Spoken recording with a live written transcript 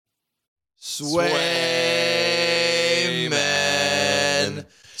Swayman.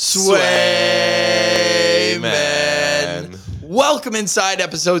 Welcome inside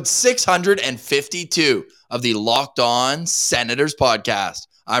episode 652 of the Locked On Senators podcast.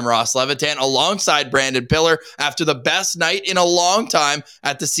 I'm Ross Levitan alongside Brandon Pillar. After the best night in a long time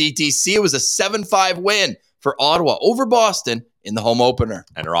at the CTC, it was a 7-5 win for Ottawa over Boston in the home opener.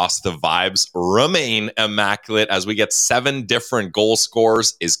 And Ross, the vibes remain immaculate as we get 7 different goal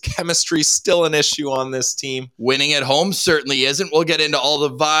scorers. Is chemistry still an issue on this team? Winning at home certainly isn't. We'll get into all the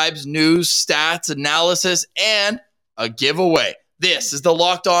vibes, news, stats, analysis, and a giveaway. This is the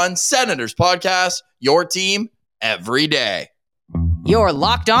Locked On Senators podcast, your team every day. Your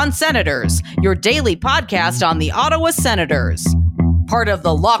Locked On Senators, your daily podcast on the Ottawa Senators. Part of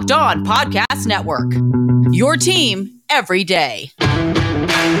the Locked On Podcast Network. Your team every day.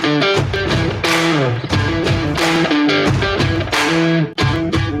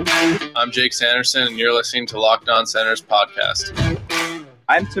 I'm Jake Sanderson, and you're listening to Locked On Senators podcast.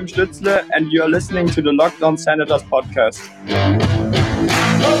 I'm Tim Stützle, and you're listening to the Locked On Senators podcast.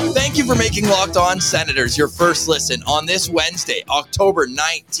 Thank you for making Locked On Senators your first listen on this Wednesday, October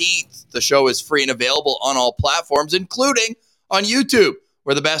 19th. The show is free and available on all platforms, including on YouTube,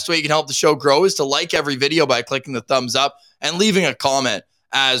 where the best way you can help the show grow is to like every video by clicking the thumbs up and leaving a comment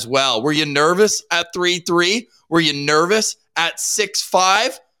as well. Were you nervous at 3-3? Were you nervous at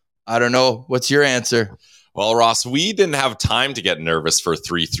 6-5? I don't know. What's your answer? Well, Ross, we didn't have time to get nervous for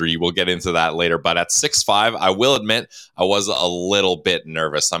 3-3. We'll get into that later. But at 6-5, I will admit I was a little bit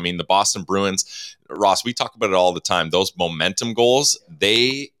nervous. I mean, the Boston Bruins, Ross, we talk about it all the time. Those momentum goals,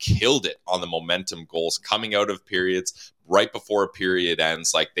 they killed it on the momentum goals coming out of periods right before a period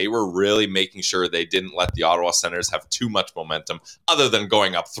ends. Like, they were really making sure they didn't let the Ottawa Senators have too much momentum other than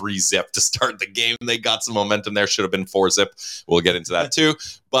going up 3-zip to start the game. They got some momentum there. Should have been 4-zip. We'll get into that too.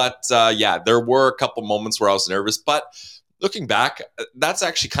 But yeah, there were a couple moments where I was nervous, but looking back, that's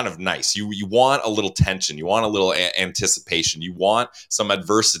actually kind of nice. You want a little tension. You want a little anticipation. You want some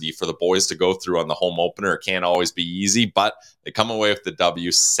adversity for the boys to go through on the home opener. It can't always be easy, but they come away with the W,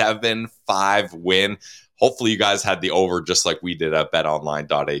 7-5 win. Hopefully you guys had the over just like we did at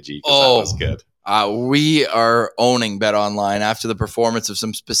betonline.ag, because that was good. We are owning BetOnline after the performance of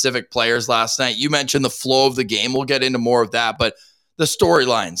some specific players last night. You mentioned the flow of the game. We'll get into more of that, but the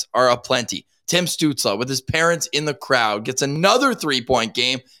storylines are aplenty. Tim Stützle, with his parents in the crowd, gets another 3-point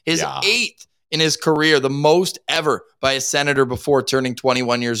game, his 8th in his career, the most ever by a Senator before turning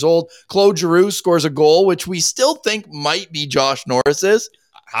 21 years old. Claude Giroux scores a goal, which we still think might be Josh Norris's.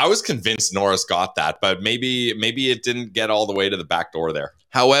 I was convinced Norris got that, but maybe it didn't get all the way to the back door there.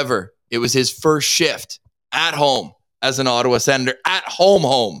 However, it was his first shift at home as an Ottawa Senator, at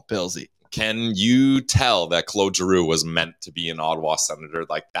home, Pilsy. Can you tell that Claude Giroux was meant to be an Ottawa Senator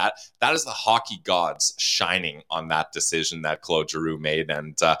like that? That is the hockey gods shining on that decision that Claude Giroux made,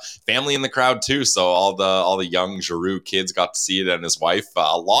 and family in the crowd too. So all the young Giroux kids got to see it, and his wife.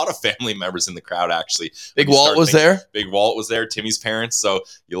 A lot of family members in the crowd actually. Big Walt was there. Big Walt was there. Timmy's parents. So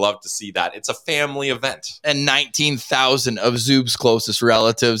you love to see that. It's a family event. And 19,000 of Zub's closest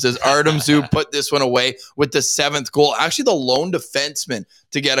relatives as Artem Zub put this one away with the 7th goal. Actually, the lone defenseman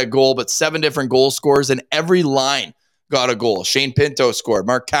to get a goal, but 7 different goal scorers, and every line got a goal. Shane Pinto scored.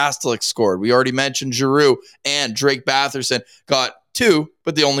 Mark Kastelik scored. We already mentioned Giroux, and Drake Batherson got 2,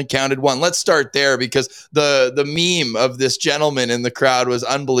 but they only counted 1. Let's start there, because the meme of this gentleman in the crowd was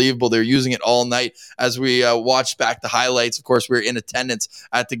unbelievable. They're using it all night as we watched back the highlights. Of course, we were in attendance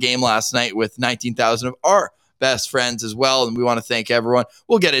at the game last night with 19,000 of our best friends as well, and we want to thank everyone.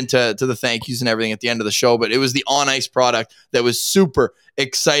 We'll get into the thank yous and everything at the end of the show, but it was the on-ice product that was super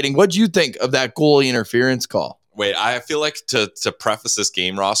exciting. What do you think of that goalie interference call? Wait, I feel like to preface this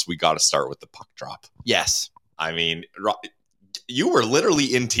game, Ross, we got to start with the puck drop. Yes. I mean, you were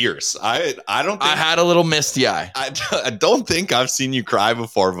literally in tears. I don't think I had a little misty eye. I don't think I've seen you cry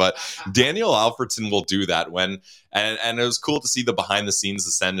before, but Daniel Alfredson will do that and it was cool to see the behind the scenes,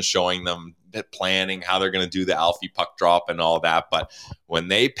 the Sens showing them planning how they're going to do the Alfie puck drop and all that. But when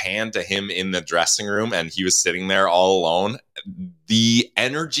they panned to him in the dressing room and he was sitting there all alone, the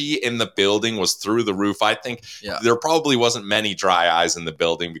energy in the building was through the roof. I think there probably wasn't many dry eyes in the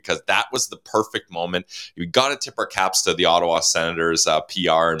building, because that was the perfect moment. You got to tip our caps to the Ottawa Senators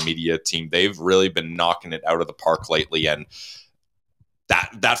PR and media team. They've really been knocking it out of the park lately, and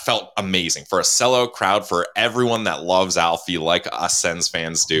that felt amazing for a sellout crowd, for everyone that loves Alfie like us Sens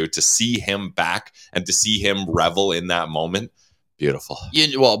fans do, to see him back and to see him revel in that moment. Beautiful.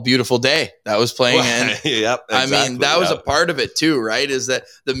 Beautiful day that was playing. And yep, exactly, I mean, that was a part of it too, right? Is that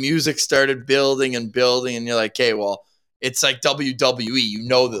the music started building and building, and you're like, okay, well, it's like WWE. You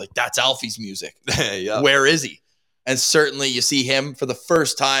know that like that's Alfie's music. Yeah. Where is he? And certainly you see him for the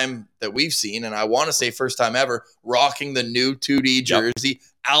first time that we've seen, and I want to say first time ever, rocking the new 2D jersey.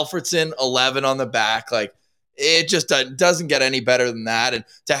 Alfredson 11 on the back. Like, it just doesn't get any better than that. And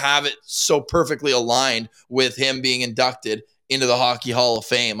to have it so perfectly aligned with him being inducted into the Hockey Hall of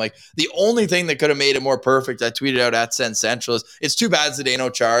Fame. Like, the only thing that could have made it more perfect, I tweeted out at Sen Central, is it's too bad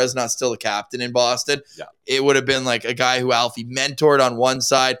Zdeno Chara is not still the captain in Boston. Yeah. It would have been like a guy who Alfie mentored on one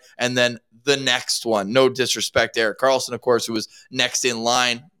side, and then the next one. No disrespect to Erik Karlsson, of course, who was next in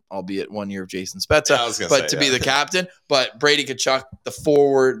line, albeit 1 year of Jason Spezza, but to be the captain. But Brady Tkachuk, the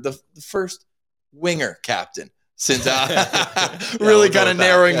forward, the first winger captain since really kind of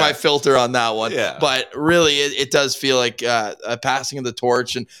narrowing my filter on that one. Yeah. But really, it does feel like a passing of the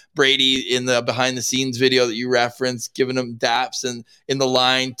torch. And Brady in the behind the scenes video that you referenced, giving him daps and in the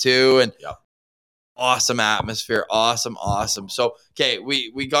line too. And awesome atmosphere. Awesome. So, okay,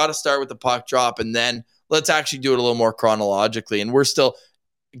 we got to start with the puck drop, and then let's actually do it a little more chronologically. And we're still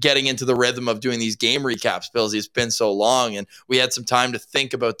getting into the rhythm of doing these game recaps, Bills. It's been so long, and we had some time to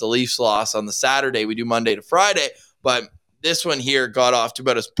think about the Leafs loss on the Saturday. We do Monday to Friday, but this one here got off to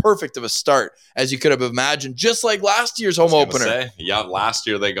about as perfect of a start as you could have imagined, just like last year's home opener. Last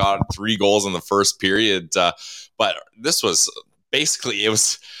year they got 3 goals in the first period, but this was basically, it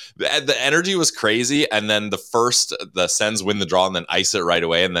was the energy was crazy, and then the Sens win the draw and then ice it right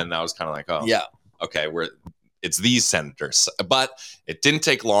away, and then I was kind of like, oh, yeah, okay, it's these Senators. But it didn't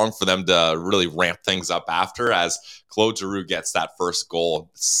take long for them to really ramp things up after, as Claude Giroux gets that first goal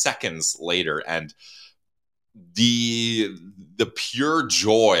seconds later, and the pure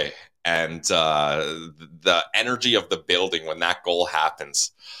joy and the energy of the building when that goal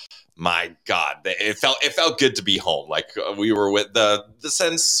happens. My God, it felt good to be home. Like, we were with the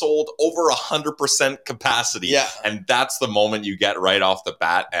Sens sold over 100% capacity, and that's the moment you get right off the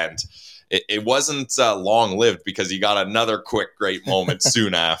bat. And it wasn't long-lived, because you got another quick, great moment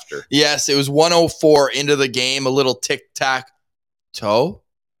soon after. Yes, it was 1:04 into the game, a little tic-tac-toe.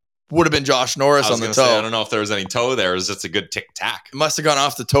 Would have been Josh Norris on the toe. Say, I don't know if there was any toe there. It was just a good tic-tac. It must have gone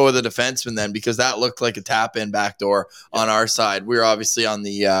off the toe of the defenseman then, because that looked like a tap-in backdoor on our side. We were obviously on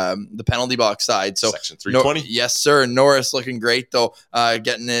the penalty box side. So Section 320. Yes, sir. Norris looking great, though,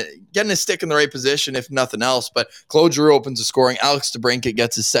 getting his stick in the right position, if nothing else. But Claude Giroux opens the scoring. Alex DeBrincat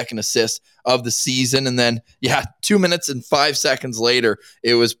gets his second assist of the season. And then, 2 minutes and 5 seconds later,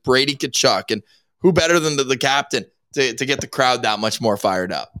 it was Brady Tkachuk. And who better than the captain to get the crowd that much more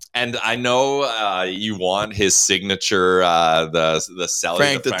fired up? And I know you want his signature, the Selly,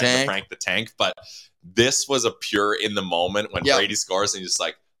 Frank the Tank, but this was a pure in the moment when Brady scores, and he's just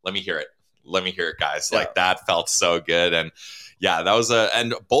like, let me hear it, guys. Yeah. Like, that felt so good. And that was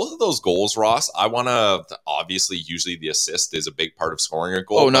and both of those goals, Ross, I want to, obviously, usually the assist is a big part of scoring a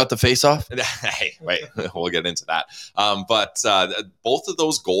goal. Oh, not the face-off? Hey, wait, we'll get into that. But both of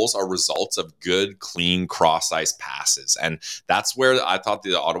those goals are results of good, clean cross-ice passes. And that's where I thought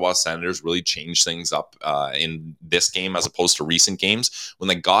the Ottawa Senators really changed things up in this game as opposed to recent games. When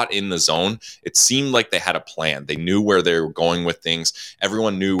they got in the zone, it seemed like they had a plan. They knew where they were going with things.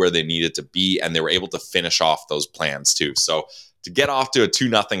 Everyone knew where they needed to be, and they were able to finish off those plans too. So to get off to a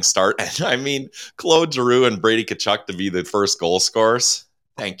 2-0 start, and I mean, Claude Giroux and Brady Tkachuk to be the first goal scorers.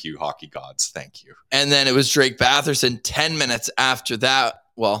 Thank you, hockey gods. Thank you. And then it was Drake Batherson 10 minutes after that.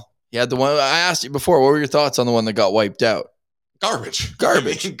 Well, he had the one I asked you before. What were your thoughts on the one that got wiped out? Garbage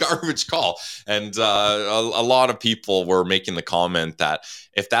call. And a lot of people were making the comment that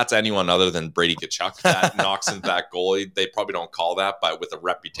if that's anyone other than Brady Tkachuk that knocks into that goalie, they probably don't call that. But with a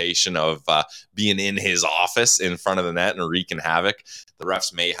reputation of being in his office in front of the net and wreaking havoc, the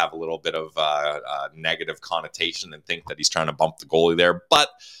refs may have a little bit of a negative connotation and think that he's trying to bump the goalie there. But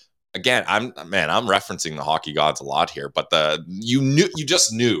again, I'm referencing the hockey gods a lot here, but you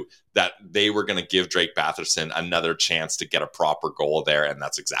just knew that they were going to give Drake Batherson another chance to get a proper goal there, and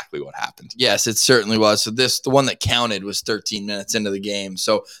that's exactly what happened. Yes, it certainly was. So the one that counted was 13 minutes into the game.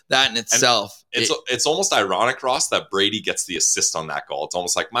 So that in itself, it's almost ironic, Ross, that Brady gets the assist on that goal. It's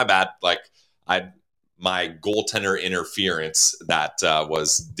almost like, my bad, like my goaltender interference that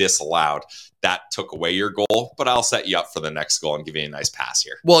was disallowed. That took away your goal, but I'll set you up for the next goal and give you a nice pass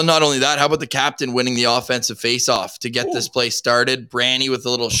here. Well, not only that, how about the captain winning the offensive faceoff to get this play started? Branny with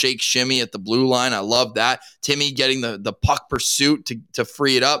a little shake shimmy at the blue line. I love that. Timmy getting the puck pursuit to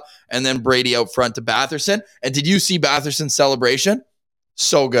free it up, and then Brady out front to Batherson. And did you see Batherson's celebration?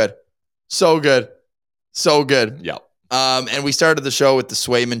 So good. So good. So good. Yep. And we started the show with the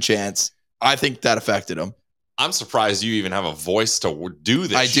Swayman chants. I think that affected him. I'm surprised you even have a voice to do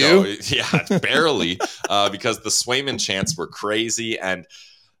this I show. do? Yeah, barely, because the Swayman chants were crazy. And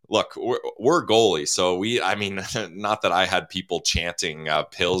look, we're goalie, so I mean, not that I had people chanting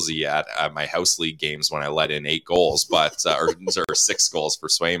Pilsy at my house league games when I let in 8 goals, but or 6 goals for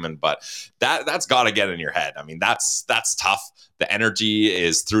Swayman, but that's got to get in your head. I mean, that's tough. The energy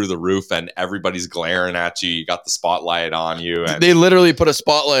is through the roof, and everybody's glaring at you. You got the spotlight on you, and They literally put a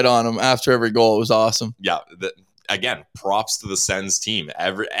spotlight on him after every goal. It was awesome. yeah. Again, props to the Sens team.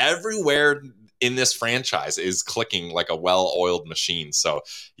 Everywhere in this franchise is clicking like a well-oiled machine. So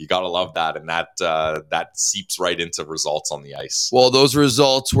you got to love that. And that seeps right into results on the ice. Well, those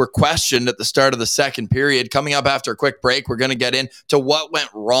results were questioned at the start of the second period. Coming up after a quick break, we're going to get into what went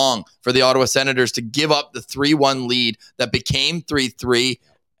wrong for the Ottawa Senators to give up the 3-1 lead that became 3-3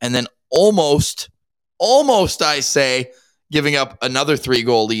 and then almost, I say, giving up another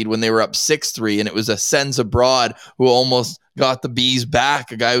 3-goal lead when they were up 6-3, and it was a Sens abroad who almost got the Bees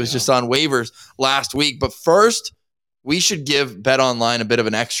back, a guy who was just on waivers last week. But first, we should give BetOnline a bit of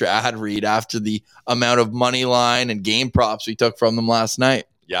an extra ad read after the amount of money line and game props we took from them last night.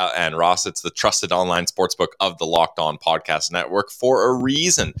 Yeah, and Ross, it's the trusted online sportsbook of the Locked On Podcast Network for a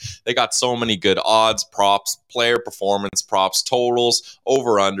reason. They got so many good odds, props, player performance props, totals,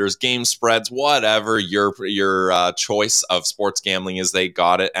 over-unders, game spreads, whatever your choice of sports gambling is, they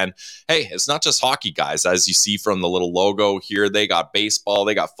got it. And hey, it's not just hockey, guys. As you see from the little logo here, they got baseball,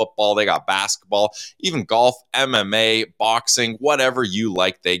 they got football, they got basketball, even golf, MMA, boxing, whatever you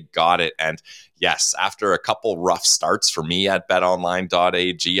like, they got it. And yes, after a couple rough starts for me at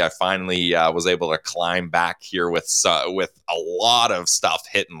betonline.ag, I finally was able to climb back here with a lot of stuff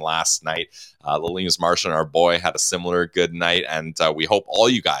hitting last night. Linus Marchand, our boy, had a similar good night, and we hope all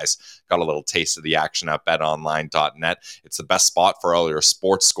you guys got a little taste of the action at betonline.net. It's the best spot for all your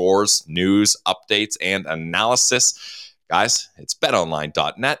sports scores, news, updates, and analysis. Guys, it's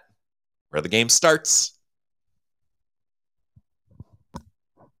betonline.net, where the game starts.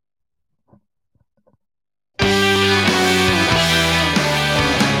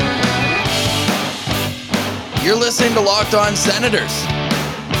 You're listening to Locked On Senators.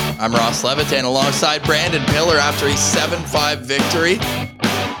 I'm Ross Levitan alongside Brandon Pillar after a 7-5 victory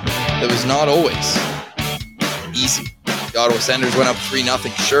that was not always easy. The Ottawa Senators went up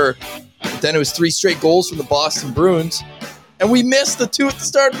 3-0, sure, but then it was 3 straight goals from the Boston Bruins, and we missed the 2 at the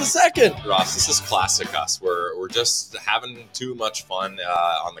start of the second. Ross, this is classic us. We're just having too much fun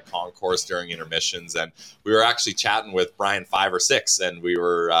on the concourse during intermissions, and we were actually chatting with Brian 5 or 6, and we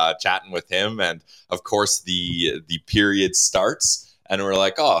were chatting with him, and of course the period starts, and we're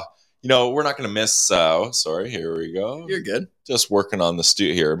like, oh, we're not going to miss. Sorry, here we go. You're good. Just working on the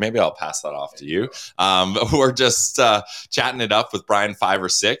here. Maybe I'll pass that off to you. We're just chatting it up with Brian 5 or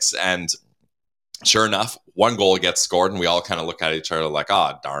 6, and sure enough, 1 goal gets scored, and we all kind of look at each other like,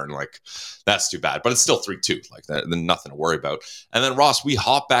 darn, like, that's too bad. But it's still 3-2, like, nothing to worry about. And then, Ross, we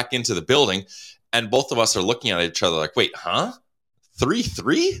hop back into the building, and both of us are looking at each other like, wait, huh?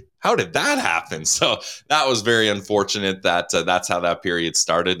 3-3? How did that happen? So that was very unfortunate that that's how that period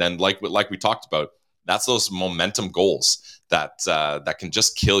started. And like we talked about, that's those momentum goals that can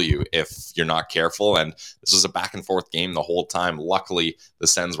just kill you if you're not careful. And this was a back and forth game the whole time. Luckily, the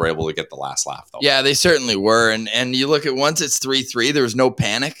Sens were able to get the last laugh, though. Yeah, they certainly were. And you look at once it's 3-3, there was no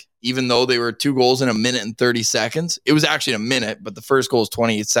panic, even though they were 2 goals in a minute and 30 seconds. It was actually a minute, but the first goal was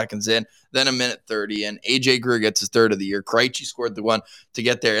 28 seconds in, then a minute 30. And AJ Greer gets his 3rd of the year. Krejci scored the one to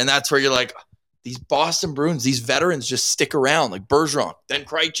get there. And that's where you're like, these Boston Bruins, these veterans just stick around, like Bergeron, then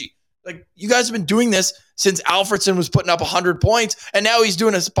Krejci. Like, you guys have been doing this since Alfredson was putting up 100 points, and now he's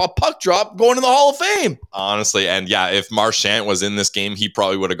doing a puck drop going to the Hall of Fame. Honestly, and yeah, if Marchand was in this game, he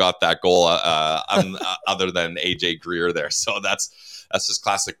probably would have got that goal other than AJ Greer there. So that's just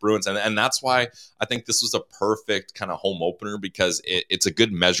classic Bruins. And that's why I think this was a perfect kind of home opener, because it's a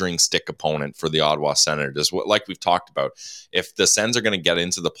good measuring stick opponent for the Ottawa Senators. Like we've talked about, if the Sens are going to get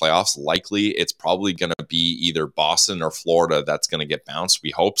into the playoffs, likely it's probably going to be either Boston or Florida that's going to get bounced. We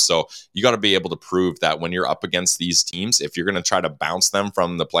hope so. You got to be able to prove that when you're up against these teams, if you're going to try to bounce them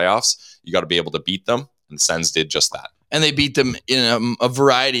from the playoffs, you got to be able to beat them. And the Sens did just that. And they beat them in a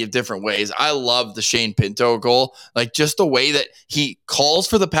variety of different ways. I love the Shane Pinto goal. Like, just the way that he calls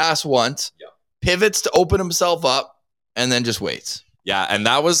for the pass once, pivots to open himself up, and then just waits. Yeah, and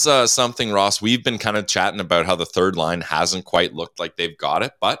that was something, Ross, we've been kind of chatting about how the third line hasn't quite looked like they've got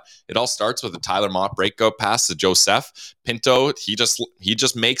it, but it all starts with a Tyler Mott breakout pass to Joseph. Pinto, he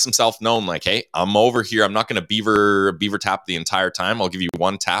just makes himself known, like, hey, I'm over here. I'm not going to beaver tap the entire time. I'll give you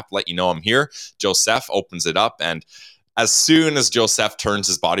one tap, let you know I'm here. Joseph opens it up, and As soon as Joseph turns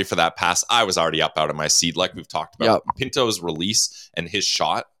his body for that pass, I was already up out of my seat, like we've talked about. Yep. Pinto's release and his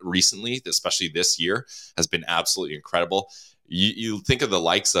shot recently, especially this year, has been absolutely incredible. You think of the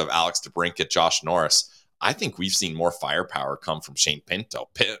likes of Alex DeBrincat, Josh Norris. I think we've seen more firepower come from Shane Pinto.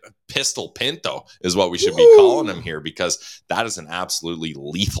 Pistol Pinto is what we should be calling him here, because that is an absolutely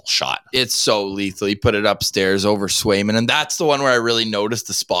lethal shot. It's so lethal. He put it upstairs over Swayman, and that's the one where I really noticed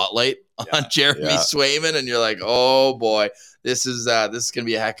the spotlight on Jeremy Swayman, and you're like, oh boy, this is going to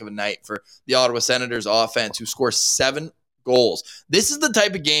be a heck of a night for the Ottawa Senators offense, who scores 7 goals. This is the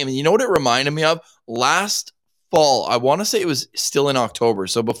type of game, and you know what it reminded me of? Last fall, I want to say it was still in October,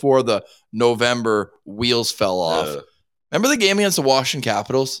 so before the November wheels fell off. Remember the game against the Washington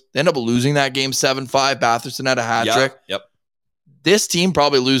Capitals? They ended up losing that game 7-5. Batherson had a hat trick. Yep. This team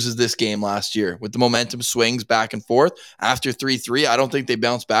probably loses this game last year with the momentum swings back and forth. After 3-3, I don't think they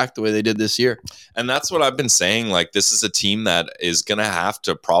bounce back the way they did this year. And that's what I've been saying. Like, this is a team that is going to have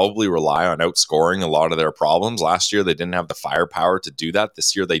to probably rely on outscoring a lot of their problems. Last year, they didn't have the firepower to do that.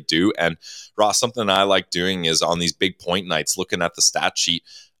 This year, they do. And Ross, something I like doing is on these big point nights, looking at the stat sheet,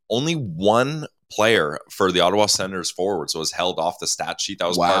 only one player for the Ottawa Senators forwards was held off the stat sheet. That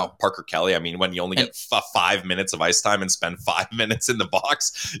was Parker Kelly. I mean, when you only get 5 minutes of ice time and spend 5 minutes in the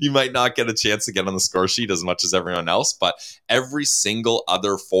box, you might not get a chance to get on the score sheet as much as everyone else. But every single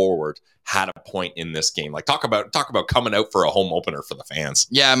other forward had a point in this game. Like, talk about coming out for a home opener for the fans.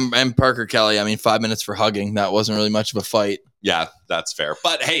 Yeah, and Parker Kelly, I mean, 5 minutes for hugging. That wasn't really much of a fight. Yeah, that's fair.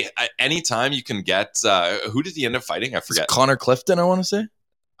 But hey, anytime you can get, who did he end up fighting? I forget. It's Connor Clifton, I want to say.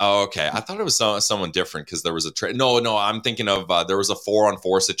 Oh, okay. I thought it was someone different because there was a trade. No, I'm thinking of there was a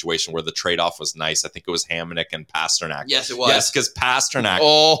 4-on-4 situation where the trade-off was nice. I think it was Hamonic and Pasternak. Yes, it was. Yes, because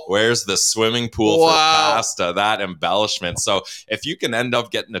Pasternak wears the swimming pool for pasta, that embellishment. So if you can end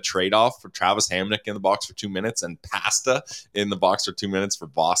up getting a trade-off for Travis Hamonic in the box for 2 minutes and pasta in the box for 2 minutes for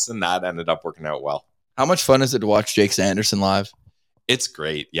Boston, that ended up working out well. How much fun is it to watch Jake Sanderson live? It's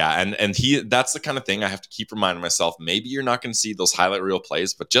great. Yeah. And that's the kind of thing I have to keep reminding myself. Maybe you're not going to see those highlight reel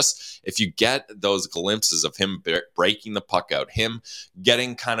plays, but just if you get those glimpses of him breaking the puck out, him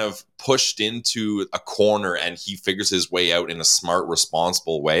getting kind of pushed into a corner and he figures his way out in a smart,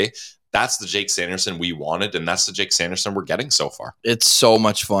 responsible way, that's the Jake Sanderson we wanted. And that's the Jake Sanderson we're getting so far. It's so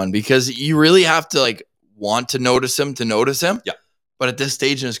much fun because you really have to want to notice him to notice him. Yeah. But at this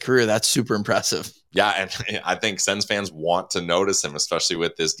stage in his career, that's super impressive. Yeah, and I think Sens fans want to notice him, especially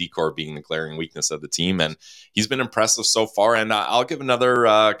with this decor being the glaring weakness of the team. And he's been impressive so far. And I'll give another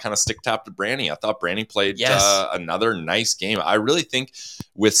kind of stick tap to Branny. I thought Branny played another nice game. I really think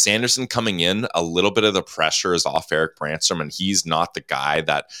with Sanderson coming in, a little bit of the pressure is off Erik Brannstrom, and he's not the guy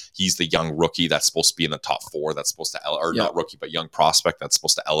that he's the young rookie that's supposed to be in the top 4. That's supposed to, not rookie, but young prospect that's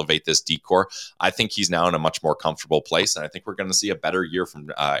supposed to elevate this decor. I think he's now in a much more comfortable place, and I think we're going to see a better year from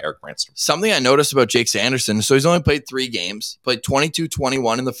Erik Brannstrom. Something I noticed about Jake Sanderson, so he's only played 3 games, played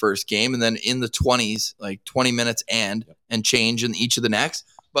 22-21 in the first game, and then in the 20s, like 20 minutes and change in each of the next.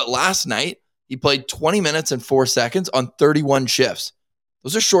 But last night, he played 20 minutes and 4 seconds on 31 shifts.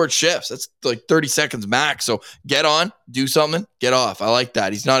 Those are short shifts. That's like 30 seconds max. So get on, do something, get off. I like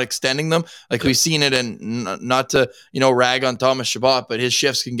that. He's not extending them. We've seen it, and not to, rag on Thomas Chabot, but his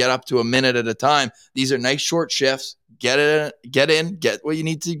shifts can get up to a minute at a time. These are nice short shifts. Get in, get what you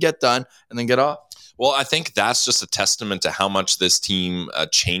need to get done, and then get off. Well, I think that's just a testament to how much this team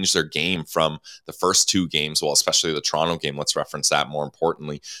changed their game from the first 2 games, well, especially the Toronto game, let's reference that more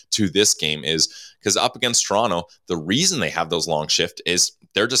importantly, to this game, is because up against Toronto, the reason they have those long shifts is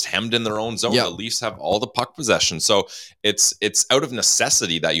they're just hemmed in their own zone. The Leafs have all the puck possession. So it's out of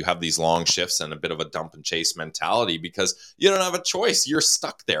necessity that you have these long shifts and a bit of a dump and chase mentality because you don't have a choice. You're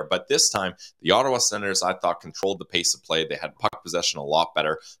stuck there. But this time, the Ottawa Senators, I thought, controlled the pace of play. They had puck possession a lot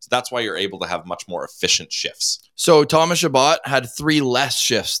better. So that's why you're able to have much more efficient shifts. So Thomas Chabot had 3 less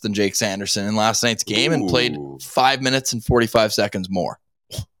shifts than Jake Sanderson in last night's game and played 5 minutes and 45 seconds more.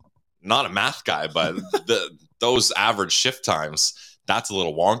 Not a math guy, but those average shift times, that's a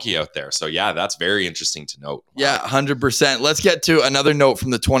little wonky out there. So, yeah, that's very interesting to note. Wow. Yeah, 100%. Let's get to another note from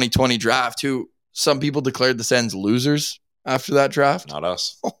the 2020 draft, who some people declared the Sens losers after that draft. Not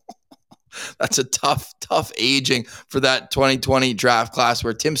us. That's a tough aging for that 2020 draft class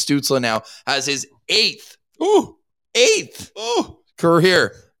where Tim Stützle now has his 8th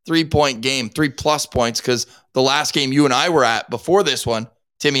career 3-point game, 3+ points, because the last game you and I were at before this one,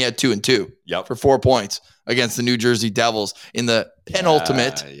 Timmy had 2 and 2 for 4 points against the New Jersey Devils in the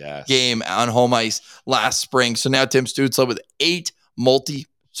penultimate game on home ice last spring. So now Tim Stützle with 8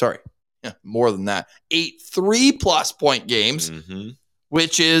 more than that, 8 3+ point games,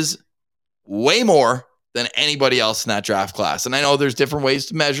 which is way more than anybody else in that draft class. And I know there's different ways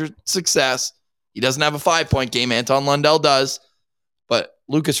to measure success. He doesn't have a 5-point game. Anton Lundell does. But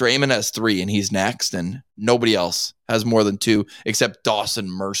Lucas Raymond has 3, and he's next. And nobody else has more than 2 except Dawson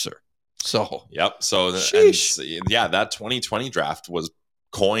Mercer. So, yep. So, that 2020 draft was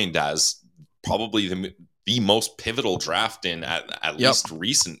coined as probably the most pivotal draft in at least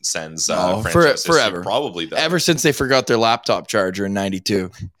recent Sens franchise forever. Probably ever since they forgot their laptop charger in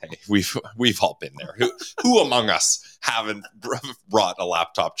 '92. Hey, we've all been there. Who among us haven't brought a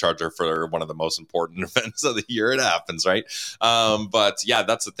laptop charger for one of the most important events of the year? It happens, right? But yeah,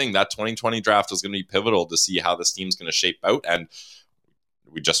 that's the thing. That 2020 draft was going to be pivotal to see how this team's going to shape out. And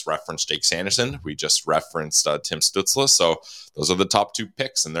we just referenced Jake Sanderson. We just referenced Tim Stützle. So those are the top 2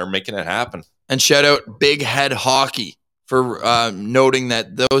 picks, and they're making it happen. And shout out Big Head Hockey for noting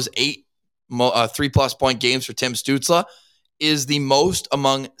that those 8 3+ point games for Tim Stützle is the most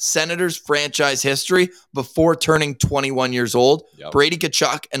among Senators franchise history before turning 21 years old. Yep. Brady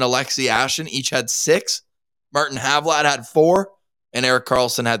Tkachuk and Alexei Ashen each had 6. Martin Havlat had 4. And Erik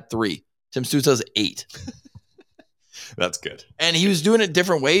Karlsson had 3. Tim Stützle's 8. That's good. And he was doing it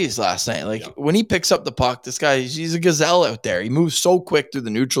different ways last night. Like when he picks up the puck, this guy, he's a gazelle out there. He moves so quick through the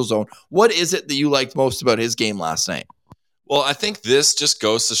neutral zone. What is it that you liked most about his game last night? Well, I think this just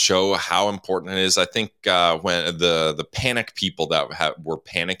goes to show how important it is. I think when the panic people that were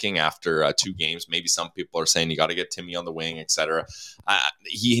panicking after 2 games, maybe some people are saying you got to get Timmy on the wing, etc.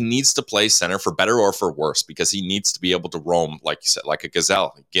 He needs to play center for better or for worse because he needs to be able to roam, like you said, like a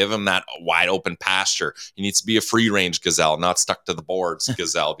gazelle. Give him that wide open pasture. He needs to be a free range gazelle, not stuck to the boards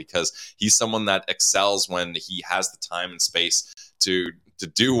gazelle, because he's someone that excels when he has the time and space to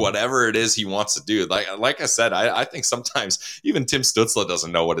do whatever it is he wants to do. Like I said, I think sometimes even Tim Stützle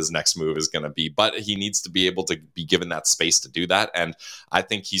doesn't know what his next move is going to be, but he needs to be able to be given that space to do that. And I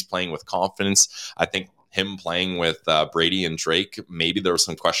think he's playing with confidence. I think him playing with Brady and Drake, maybe there were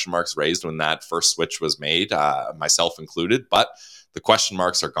some question marks raised when that first switch was made, myself included, but the question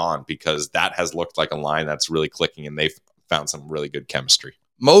marks are gone because that has looked like a line that's really clicking and they've found some really good chemistry.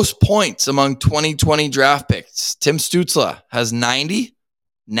 Most points among 2020 draft picks. Tim Stützle has 90.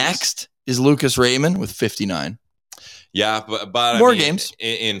 Next is Lucas Raymond with 59. Yeah, but more games.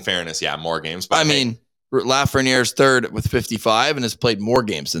 In fairness, more games. But Lafreniere's third with 55 and has played more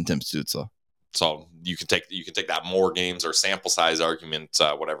games than Tim Stützle. So you can take that more games or sample size argument,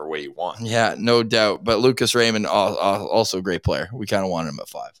 whatever way you want. Yeah, no doubt. But Lucas Raymond, also a great player. We kind of wanted him at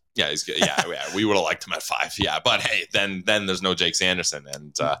 5. Yeah, he's good. Yeah, we would have liked him at 5. Yeah, but hey, then there's no Jake Sanderson,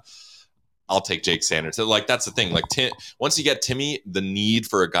 and I'll take Jake Sanderson. Like, that's the thing. Like, once you get Timmy, the need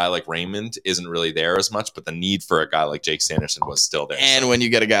for a guy like Raymond isn't really there as much, but the need for a guy like Jake Sanderson was still there. And when you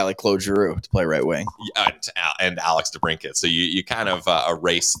get a guy like Claude Giroux to play right wing. And Alex DeBrincat. So you kind of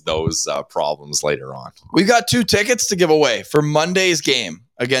erase those problems later on. We've got 2 tickets to give away for Monday's game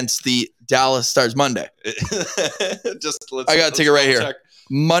against the Dallas Stars. Monday. I got a ticket right here. Check.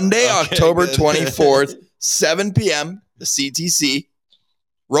 Monday, okay, October 24th, 7 p.m., the CTC,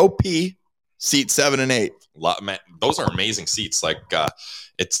 row P, seat 7 and 8. Man, those are amazing seats. Like,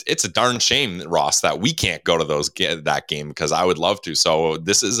 it's a darn shame, Ross, that we can't go to that game because I would love to. So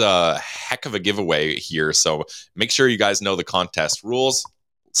this is a heck of a giveaway here. So make sure you guys know the contest rules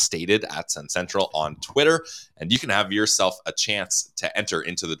stated at Sen Central on Twitter, and you can have yourself a chance to enter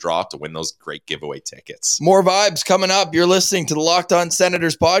into the draw to win those great giveaway tickets. More vibes coming up. You're listening to the Locked On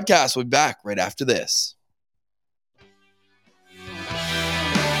Senators podcast. We'll be back right after this.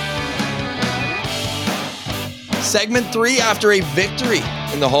 Segment 3 after a victory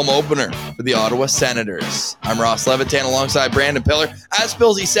in the home opener for the Ottawa Senators. I'm Ross Levitan alongside Brandon Pillar. As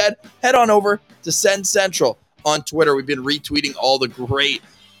Pillsy said, head on over to Sen Central on Twitter. We've been retweeting all the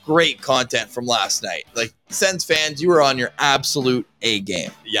great content from last night. Like, Sens fans, you were on your absolute A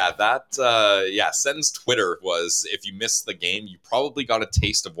game. Yeah, Sens Twitter was, if you missed the game, you probably got a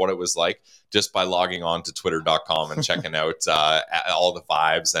taste of what it was like just by logging on to twitter.com and checking out all the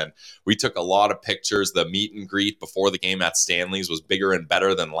vibes. And we took a lot of pictures. The meet and greet before the game at Stanley's was bigger and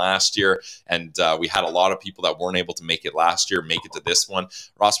better than last year. And we had a lot of people that weren't able to make it last year make it to this one.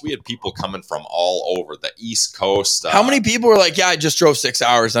 Ross, we had people coming from all over the East Coast. How many people were like, yeah, I just drove 6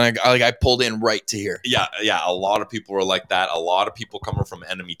 hours and I pulled in right to here? Yeah, a lot of people were like that. A lot of people coming from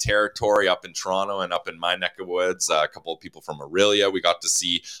enemy territory up in Toronto and up in my neck of woods. A couple of people from Aurelia. We got to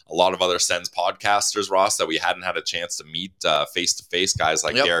see a lot of other Sens podcasters, Ross, that we hadn't had a chance to meet face-to-face, guys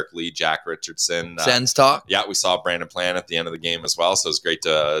like Derek Lee, Jack Richardson. Sens Talk. Yeah, we saw Brandon Plan at the end of the game as well, so it's great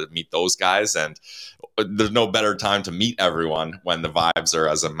to meet those guys. And there's no better time to meet everyone when the vibes are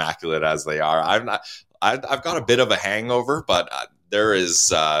as immaculate as they are. I've got a bit of a hangover, but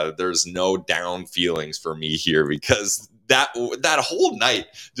there's no down feelings for me here because that whole night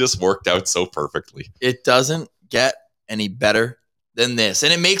just worked out so perfectly. It doesn't get any better than this.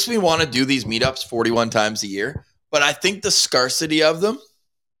 And it makes me want to do these meetups 41 times a year. But I think the scarcity of them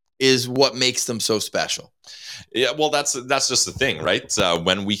is what makes them so special. Yeah, well, that's just the thing, right?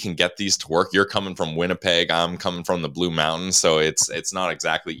 When we can get these to work, you're coming from Winnipeg, I'm coming from the Blue Mountains, so it's not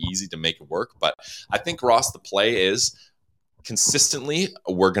exactly easy to make it work. But I think, Ross, the play is consistently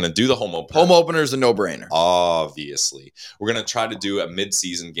we're going to do the home opener. Home opener is a no-brainer. Obviously, we're going to try to do a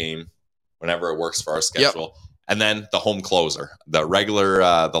mid-season game whenever it works for our schedule. Yep. And then the home closer, the regular,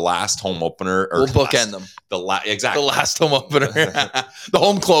 the last home opener. We'll bookend them. Exactly. The last home opener. The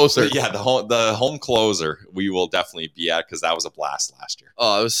home closer. Yeah, the home closer we will definitely be at because that was a blast last year.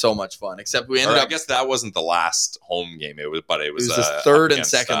 Oh, it was so much fun. Except we ended up. I guess that wasn't the last home game. It was the third and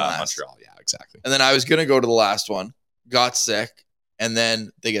second last. Montreal. Yeah, exactly. And then I was going to go to the last one, got sick, and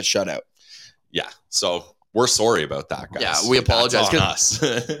then they get shut out. Yeah, so we're sorry about that, guys. Yeah, we apologize. That's on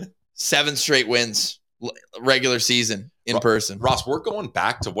us. 7 straight wins. Regular season in person. Ross, we're going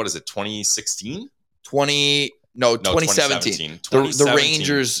back to, what is it, 2016? 2017. The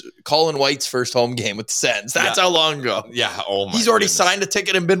Rangers, Colin White's first home game with the Sens. That's how long ago. Yeah, oh my He's already goodness. signed a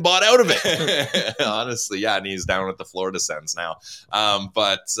ticket and been bought out of it. Honestly, yeah, and he's down with the Florida Sens now.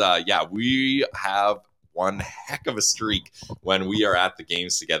 Yeah, we have one heck of a streak when we are at the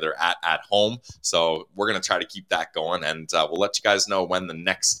games together at home. So we're going to try to keep that going, and we'll let you guys know when the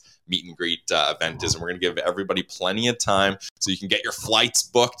next meet and greet event is, and we're going to give everybody plenty of time so you can get your flights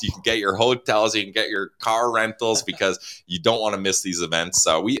booked, you can get your hotels, you can get your car rentals because you don't want to miss these events.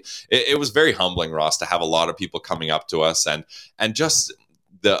 So it was very humbling, Ross, to have a lot of people coming up to us and just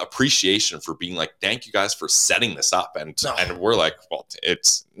the appreciation for being like, thank you guys for setting this up. And we're like, well,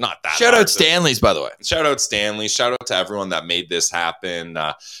 it's not that Shout hard. out Stanley's, by the way. Shout out Stanley. Shout out to everyone that made this happen.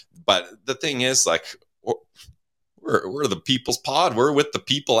 But the thing is, like, we're the people's pod. We're with the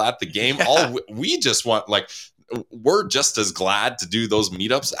people at the game. Yeah. We just want, like, we're just as glad to do those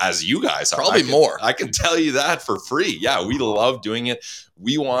meetups as you guys are. Probably more. I can tell you that for free. Yeah, we love doing it.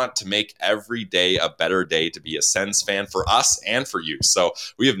 We want to make every day a better day to be a Sens fan for us and for you. So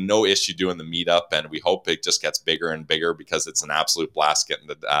we have no issue doing the meetup, and we hope it just gets bigger and bigger because it's an absolute blast getting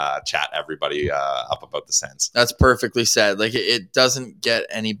to chat everybody up about the Sens. That's perfectly said. Like, it doesn't get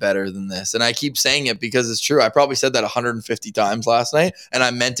any better than this. And I keep saying it because it's true. I probably said that 150 times last night, and I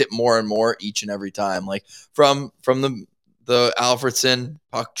meant it more and more each and every time. Like, from the Alfredson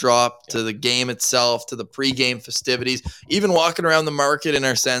puck drop to the game itself to the pregame festivities, even walking around the market in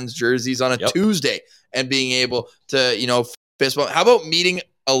our Sens jerseys on a Tuesday and being able to, fist bump. How about meeting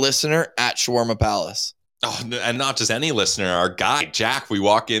a listener at Shawarma Palace? Oh, and not just any listener, our guy Jack. We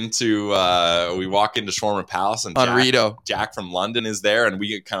walk into Shawarma Palace, and Jack from London is there, and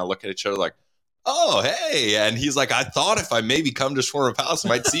we kind of look at each other like, oh, hey. And he's like, I thought if I maybe come to Shawarma Palace, I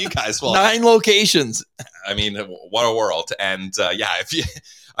might see you guys. Well, 9 locations. I mean, what a world. And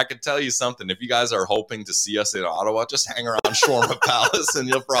I could tell you something. If you guys are hoping to see us in Ottawa, just hang around Shawarma Palace and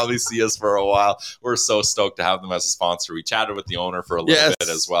you'll probably see us for a while. We're so stoked to have them as a sponsor. We chatted with the owner for a little bit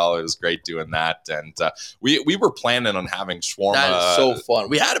as well. It was great doing that. And we were planning on having shawarma. That is so fun.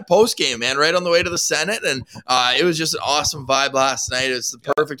 We had a post game, man, right on the way to the Senate. And it was just an awesome vibe last night. It's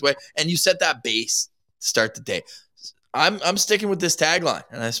the perfect way. And you set that base to start the day. I'm sticking with this tagline.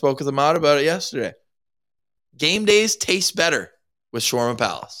 And I spoke with Ahmad about it yesterday. Game days taste better with Shawarma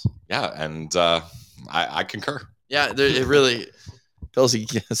Palace. Yeah, and I concur. Yeah, it really, Pilsy,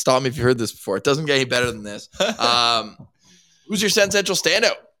 stop me if you heard this before. It doesn't get any better than this. Who's your Sens Central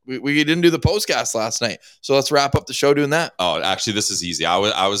standout? We didn't do the postcast last night, so let's wrap up the show doing that. Oh, actually, this is easy.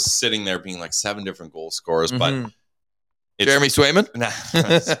 I was sitting there being like 7 different goal scorers, but it's Jeremy Swayman?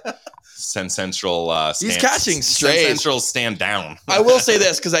 Sens Central he's catching straight. Sens Central stand down. I will say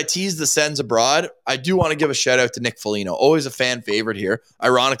this because I teased the Sens abroad. I do want to give a shout out to Nick Foligno, always a fan favorite here.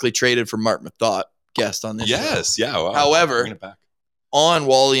 Ironically traded for Mark Mathot, guest on this show. Yeah. Wow. However, on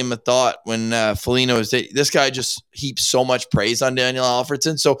Wally and Mathot, when Foligno is this guy just heaps so much praise on Daniel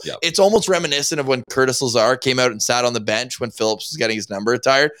Alfredson. So it's almost reminiscent of when Curtis Lazar came out and sat on the bench when Phillips was getting his number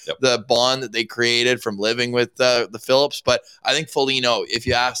retired. The bond that they created from living with the Phillips. But I think Foligno, if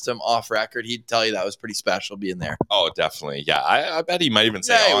you asked him off record, he'd tell you that was pretty special being there. Oh, definitely. Yeah, I bet he might even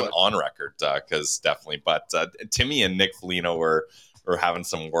say on record because definitely. But Timmy and Nick Foligno were having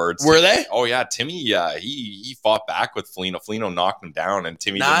some words. Were they? Oh, yeah. Timmy, he fought back with Foligno. Foligno knocked him down, and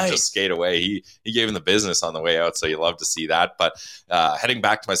Timmy didn't just skate away. He gave him the business on the way out, so you love to see that. But heading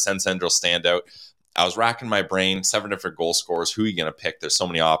back to my Sens Central standout, I was racking my brain, 7 different goal scorers. Who are you going to pick? There's so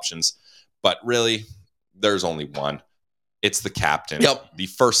many options. But really, there's only one. It's the captain, Yep. the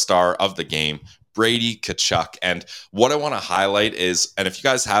first star of the game, Brady Tkachuk. And what I want to highlight is, and if you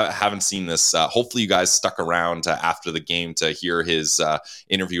guys haven't seen this, hopefully you guys stuck around after the game to hear his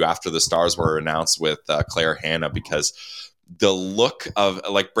interview after the stars were announced with Claire Hanna, because the look of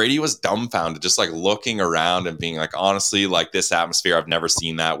like Brady was dumbfounded, just like looking around and being like, honestly, like this atmosphere, I've never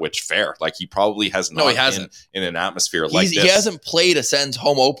seen that, which fair. Like he probably has not been in an atmosphere like this. He hasn't played a Sens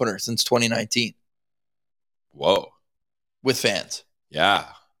home opener since 2019. Whoa. With fans. Yeah.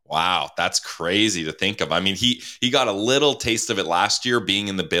 Wow. That's crazy to think of. I mean, he got a little taste of it last year being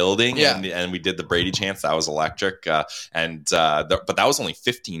in the building, and we did the Brady chants. That was electric. But that was only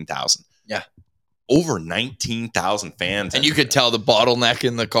 15,000. Yeah. Over 19,000 fans. And you could tell the bottleneck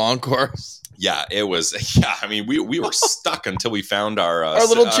in the concourse. Yeah, it was. Yeah, I mean, we were stuck until we found our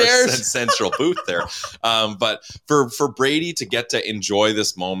little chairs, central booth there. But for Brady to get to enjoy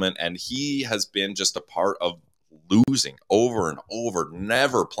this moment, and he has been just a part of losing over and over,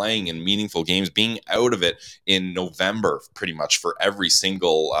 never playing in meaningful games, being out of it in November pretty much for every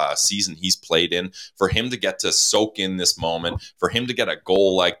single season he's played in. For him to get to soak in this moment, for him to get a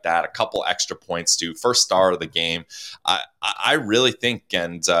goal like that, a couple extra points to first star of the game, I really think,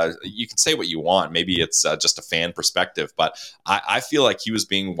 and you can say what you want, maybe it's just a fan perspective, but I feel like he was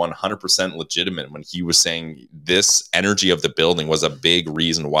being 100% legitimate when he was saying this energy of the building was a big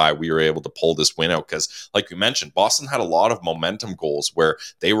reason why we were able to pull this win out. Because like you mentioned, Boston had a lot of momentum goals where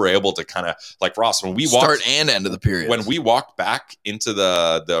they were able to kind of, like Ross, when we start and end of the period. When we walked back into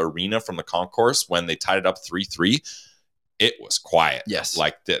the arena from the concourse, when they tied it up 3-3, it was quiet. Yes.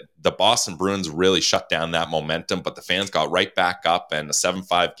 Like the Boston Bruins really shut down that momentum, but the fans got right back up, and a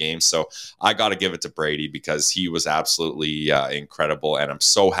 7-5 game. So I got to give it to Brady because he was absolutely incredible. And I'm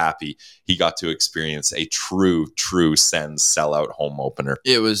so happy he got to experience a true Sens sellout home opener.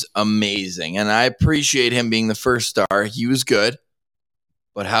 It was amazing. And I appreciate him being the first star. He was good.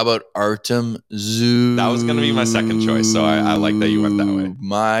 But how about Artem Zub? That was going to be my second choice. So I like that you went that way.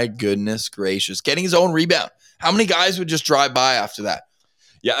 My goodness gracious. Getting his own rebound. How many guys would just drive by after that?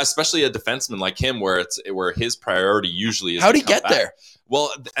 Yeah, especially a defenseman like him, where his priority usually is. How'd he get there?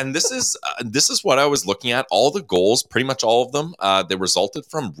 Well, and this is what I was looking at. All the goals, pretty much all of them, they resulted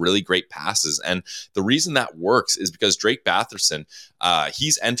from really great passes. And the reason that works is because Drake Batherson,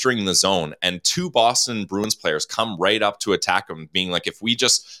 he's entering the zone, and two Boston Bruins players come right up to attack him, being like, if we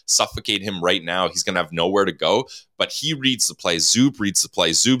just suffocate him right now, he's going to have nowhere to go. But he reads the play. Zub reads the play.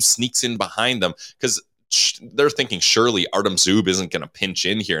 Zub sneaks in behind them because they're thinking surely Artem Zub isn't going to pinch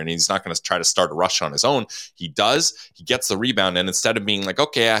in here and he's not going to try to start a rush on his own. He does. He gets the rebound, and instead of being like,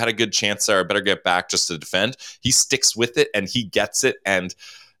 okay, I had a good chance there, I better get back just to defend, he sticks with it and he gets it. And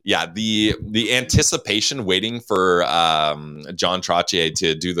yeah, the anticipation waiting for John Trottier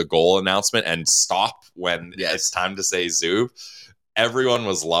to do the goal announcement and stop when it's time to say Zub. Everyone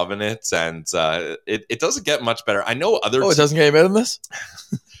was loving it, and it doesn't get much better. I know other. It doesn't get any better than this?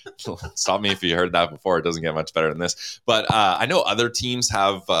 Stop me if you heard that before. It doesn't get much better than this. But I know other teams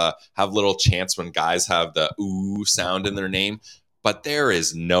have little chants when guys have the ooh sound in their name. But there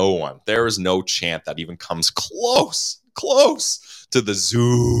is no chant that even comes close to the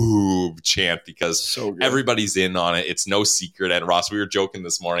Zub chant, because everybody's in on it. It's no secret. And Ross, we were joking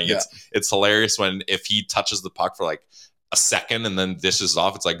this morning. Yeah. It's hilarious if he touches the puck for like a second and then dishes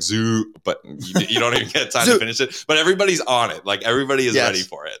off, it's like zoo, but you don't even get time to finish it. But everybody's on it. Like everybody is ready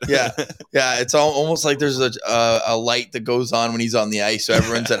for it. Yeah. It's almost like there's a light that goes on when he's on the ice, so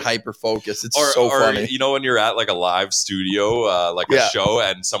everyone's at hyper focus. It's so funny. You know when you're at like a live studio, like a show,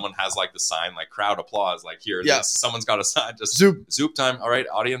 and someone has like the sign, like crowd applause, like here, someone's got a sign, just Zub time. All right,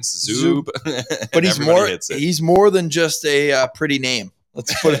 audience, Zub. But he's more than just a pretty name.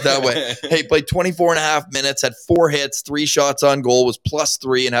 Let's put it that way. Hey, played 24 and a half minutes, had 4 hits, 3 shots on goal, was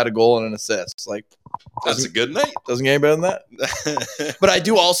 +3, and had a goal and an assist. Like, that's a good night. Doesn't get any better than that. But I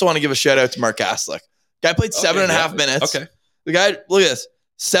do also want to give a shout out to Mark Kaslick. Guy played 7.5 minutes. Okay. The guy, look at this.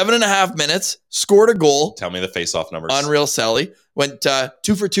 7.5 minutes, scored a goal. Tell me the face-off numbers. Unreal Sally. Went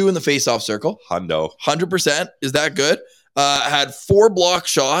 2 for 2 in the face-off circle. Hundo. 100%. Is that good? Had 4 block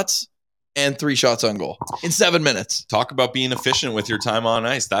shots and 3 shots on goal in 7 minutes. Talk about being efficient with your time on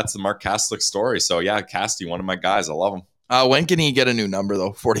ice. That's the Mark Kaslick story. So yeah, Casty, one of my guys. I love him. When can he get a new number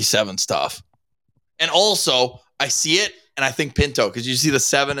though? 47 stuff. And also, I see it and I think Pinto, because you see the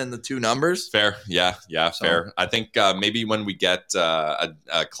 7 and the 2 numbers. Fair. Yeah, fair. I think maybe when we get a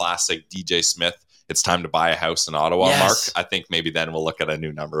classic DJ Smith, it's time to buy a house in Ottawa, yes. Mark. I think maybe then we'll look at a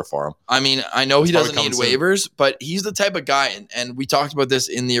new number for him. I mean, I know he doesn't need waivers, but he's the type of guy, and we talked about this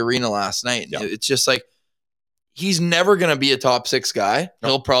in the arena last night. Yeah. It's just like, he's never going to be a top 6 guy.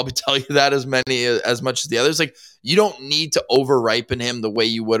 He'll probably tell you that as much as the others. Like, you don't need to over-ripen him the way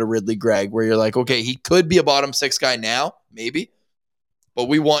you would a Ridley Gregg, where you're like, okay, he could be a bottom 6 guy now, maybe, but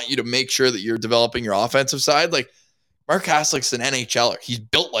we want you to make sure that you're developing your offensive side. Like, Mark Haslick's an NHLer. He's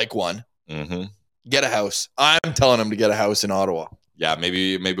built like one. Mm-hmm. Get a house. I'm telling him to get a house in Ottawa. Yeah,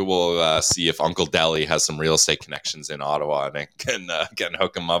 maybe we'll see if Uncle Deli has some real estate connections in Ottawa and can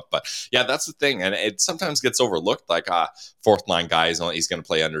hook him up. But yeah, that's the thing, and it sometimes gets overlooked. Like fourth line guy, he's going to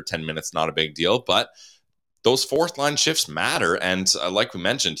play under 10 minutes, not a big deal. But those fourth line shifts matter, and like we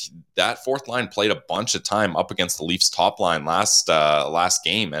mentioned, that fourth line played a bunch of time up against the Leafs top line last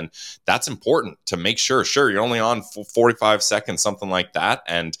game, and that's important to make sure. Sure, you're only on 45 seconds, something like that,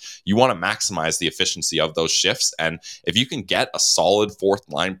 and you want to maximize the efficiency of those shifts. And if you can get a solid fourth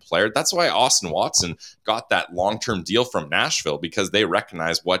line player, that's why Austin Watson got that long-term deal from Nashville, because they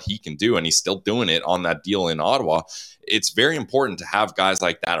recognize what he can do, and he's still doing it on that deal in Ottawa. It's very important to have guys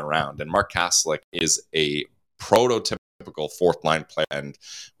like that around, and Mark Haslick is a prototypical fourth line player, and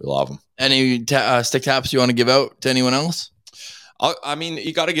we love him. Any stick taps you want to give out to anyone else? I mean,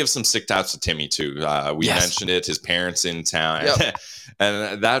 you got to give some stick taps to Timmy too. We mentioned it, his parents in town. Yep.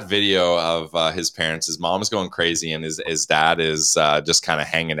 And that video of his parents, his mom is going crazy and his dad is just kind of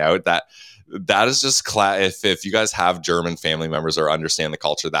hanging out. That is just if you guys have German family members or understand the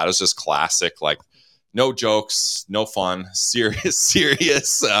culture, that is just classic. Like, no jokes, no fun, serious.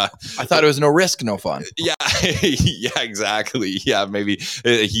 I thought it was no risk, no fun. Yeah, yeah, exactly. Yeah, maybe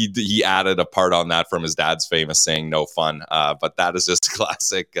he added a part on that from his dad's famous saying "no fun," but that is just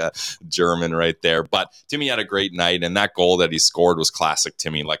classic German right there. But Timmy had a great night, and that goal that he scored was classic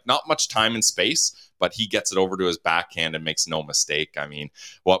Timmy. Like, not much time and space, but he gets it over to his backhand and makes no mistake. I mean,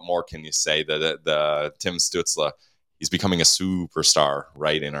 what more can you say? The Tim Stützle, he's becoming a superstar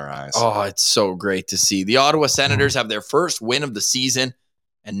right in our eyes. Oh, it's so great to see. The Ottawa Senators have their first win of the season,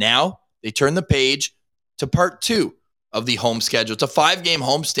 and now they turn the page to part 2 of the home schedule. It's a 5-game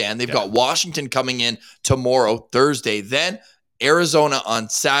homestand. They've got Washington coming in tomorrow, Thursday, then Arizona on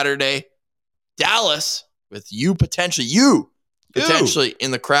Saturday, Dallas with you potentially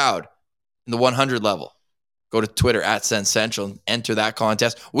in the crowd in the 100 level. Go to Twitter at Sens Central and enter that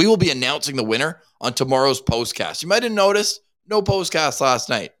contest. We will be announcing the winner on tomorrow's postcast. You might have noticed no postcast last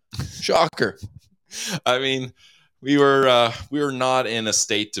night. Shocker. I mean, we were not in a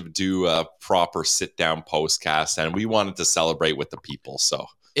state to do a proper sit down postcast, and we wanted to celebrate with the people. So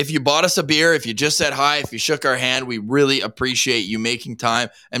if you bought us a beer, if you just said hi, if you shook our hand, we really appreciate you making time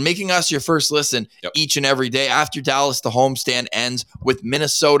and making us your first listen each and every day. After Dallas, the homestand ends with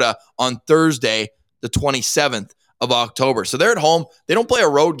Minnesota on Thursday, the 27th of October. So they're at home. They don't play a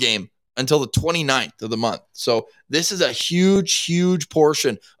road game until the 29th of the month. So this is a huge, huge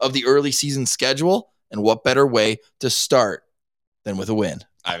portion of the early season schedule. And what better way to start than with a win?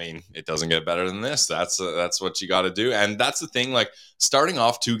 I mean, it doesn't get better than this. That's what you got to do. And that's the thing, like starting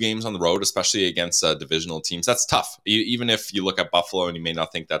off 2 games on the road, especially against divisional teams, that's tough. Even if you look at Buffalo and you may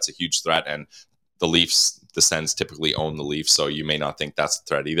not think that's a huge threat, and the Leafs, the Sens typically own the Leafs, so you may not think that's a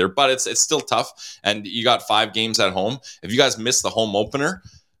threat either. But it's still tough, and you got 5 games at home. If you guys miss the home opener,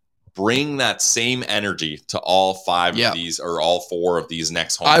 bring that same energy to all 5 of these, or all 4 of these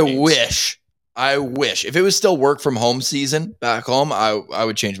next home games. I wish. If it was still work from home season back home, I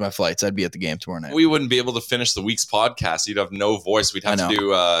would change my flights. I'd be at the game tomorrow night. We wouldn't be able to finish the week's podcast. You'd have no voice. We'd have to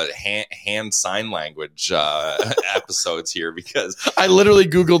do hand sign language episodes here, because I literally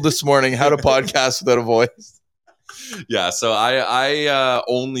Googled this morning how to podcast without a voice. Yeah, so I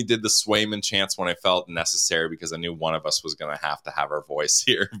only did the Swayman chants when I felt necessary, because I knew one of us was going to have our voice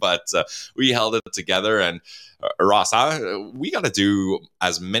here. But we held it together, and Ross, we got to do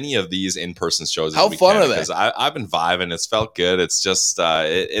as many of these in-person shows as we can. How fun are they? Because I've been vibing. It's felt good. It's just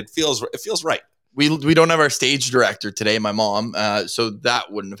it feels right. We don't have our stage director today, my mom, so that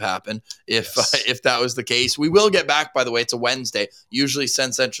wouldn't have happened if that was the case. We will get back, by the way. It's a Wednesday. Usually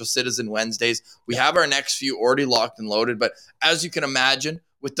Sens Central Citizen Wednesdays. We have our next few already locked and loaded, but as you can imagine,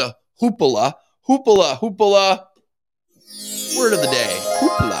 with the hoopla, word of the day,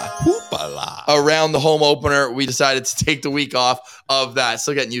 hoopla. Around the home opener, we decided to take the week off of that.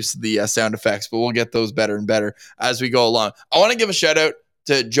 Still getting used to the sound effects, but we'll get those better and better as we go along. I want to give a shout out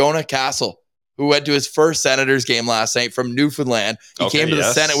to Jonah Castle, who went to his first Senators game last night from Newfoundland. He came to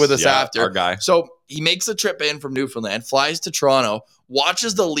the Senate with us after. Our guy. So he makes a trip in from Newfoundland, flies to Toronto,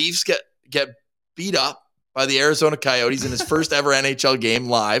 watches the Leafs get beat up by the Arizona Coyotes in his first ever NHL game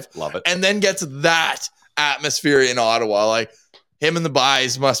live. Love it. And then gets that atmosphere in Ottawa. Like, Him and the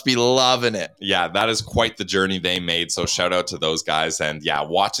buys must be loving it. Yeah, that is quite the journey they made. So shout out to those guys. And yeah,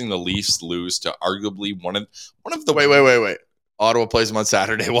 watching the Leafs lose to arguably one of the Wait. Ottawa plays them on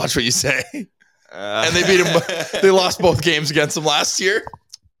Saturday. Watch what you say. And they beat them. They lost both games against them last year.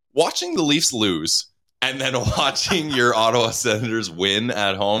 Watching the Leafs lose and then watching your Ottawa Senators win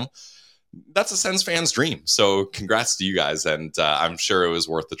at home, that's a Sens fan's dream. So congrats to you guys. And I'm sure it was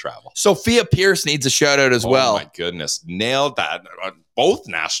worth the travel. Sophia Pierce needs a shout out as well. Oh my goodness. Nailed that. Both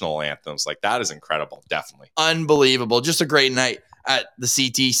national anthems. Like, that is incredible. Definitely. Unbelievable. Just a great night at the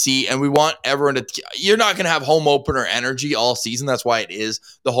CTC. And we want everyone to, you're not going to have home opener energy all season. That's why it is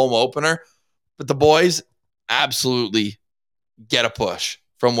the home opener. But the boys absolutely get a push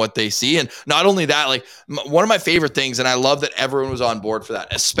from what they see. And not only that, like one of my favorite things, and I love that everyone was on board for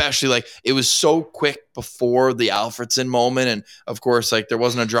that, especially like it was so quick before the Alfredson moment. And of course, like there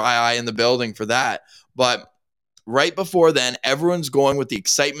wasn't a dry eye in the building for that. But right before then, everyone's going with the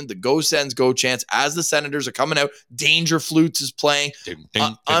excitement, the Go Sens, Go chants as the Senators are coming out. Danger Flutes is playing.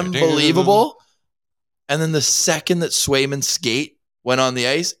 Unbelievable. And then the second that Swayman skate went on the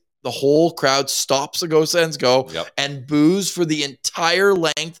ice, the whole crowd stops the Go Sens Go and boos for the entire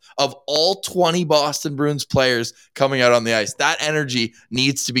length of all 20 Boston Bruins players coming out on the ice. That energy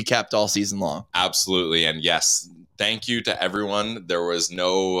needs to be kept all season long. Absolutely. And yes, thank you to everyone. There was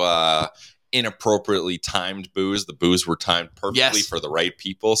no inappropriately timed boos. The boos were timed perfectly for the right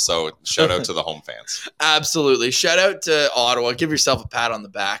people. So shout out to the home fans. Absolutely. Shout out to Ottawa. Give yourself a pat on the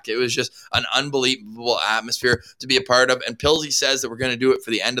back. It was just an unbelievable atmosphere to be a part of. And Pilsy says that we're going to do it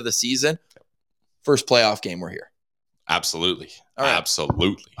for the end of the season. First playoff game, we're here. Absolutely. All right.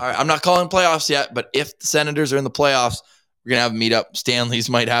 Absolutely. All right. I'm not calling playoffs yet, but if the Senators are in the playoffs, we're going to have a meetup. Stanley's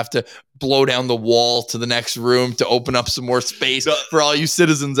might have to blow down the wall to the next room to open up some more space for all you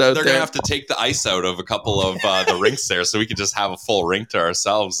citizens out there. They're going to have to take the ice out of a couple of the rinks there so we can just have a full rink to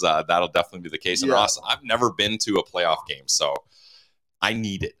ourselves. That'll definitely be the case. And Ross, I've never been to a playoff game, so I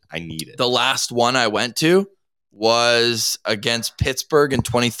need it. The last one I went to was against Pittsburgh in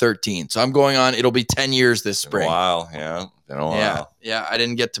 2013. So I'm going on, it'll be 10 years this spring. Yeah. Been a while. Yeah. I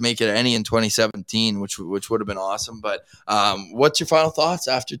didn't get to make it any in 2017, which would have been awesome. But what's your final thoughts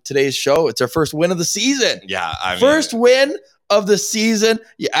after today's show? It's our first win of the season. Yeah. First win of the season.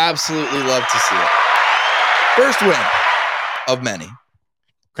 You absolutely love to see it. First win of many.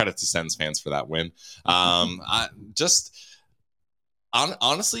 Credit to Sens fans for that win.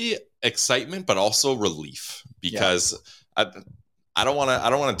 Honestly, excitement, but also relief, because I don't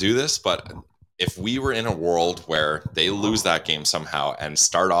want to do this, but if we were in a world where they lose that game somehow and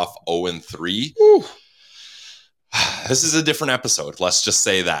start off 0-3, this is a different episode. Let's just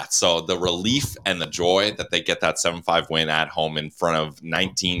say that. So the relief and the joy that they get that 7-5 win at home in front of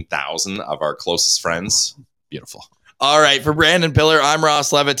 19,000 of our closest friends, beautiful. All right, for Brandon Pillar, I'm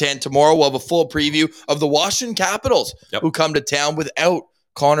Ross Levitan. Tomorrow we'll have a full preview of the Washington Capitals, who come to town without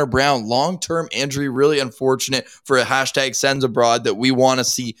Connor Brown. Long-term injury, really unfortunate for a hashtag Sens Abroad that we want to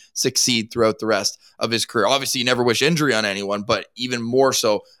see succeed throughout the rest of his career. Obviously, you never wish injury on anyone, but even more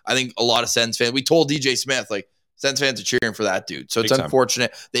so, I think a lot of Sens fans, we told DJ Smith, like, Sens fans are cheering for that dude. So it's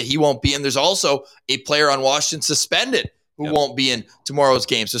unfortunate that he won't be in. There's also a player on Washington suspended who won't be in tomorrow's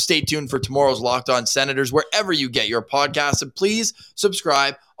game. So stay tuned for tomorrow's Locked On Senators, wherever you get your podcasts. And please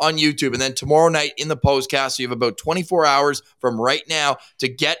subscribe on YouTube. And then tomorrow night in the postcast, so you have about 24 hours from right now to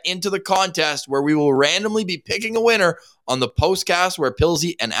get into the contest where we will randomly be picking a winner on the postcast where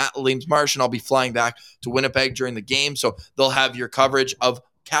Pilsy and Atleems Marsh, and I'll be flying back to Winnipeg during the game. So they'll have your coverage of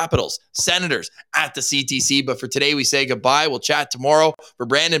Capitals, Senators at the CTC. But for today, we say goodbye. We'll chat tomorrow. For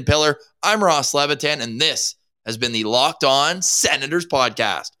Brandon Pillar, I'm Ross Levitan, and this has been the Locked On Senators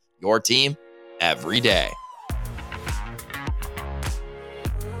podcast. Your team every day.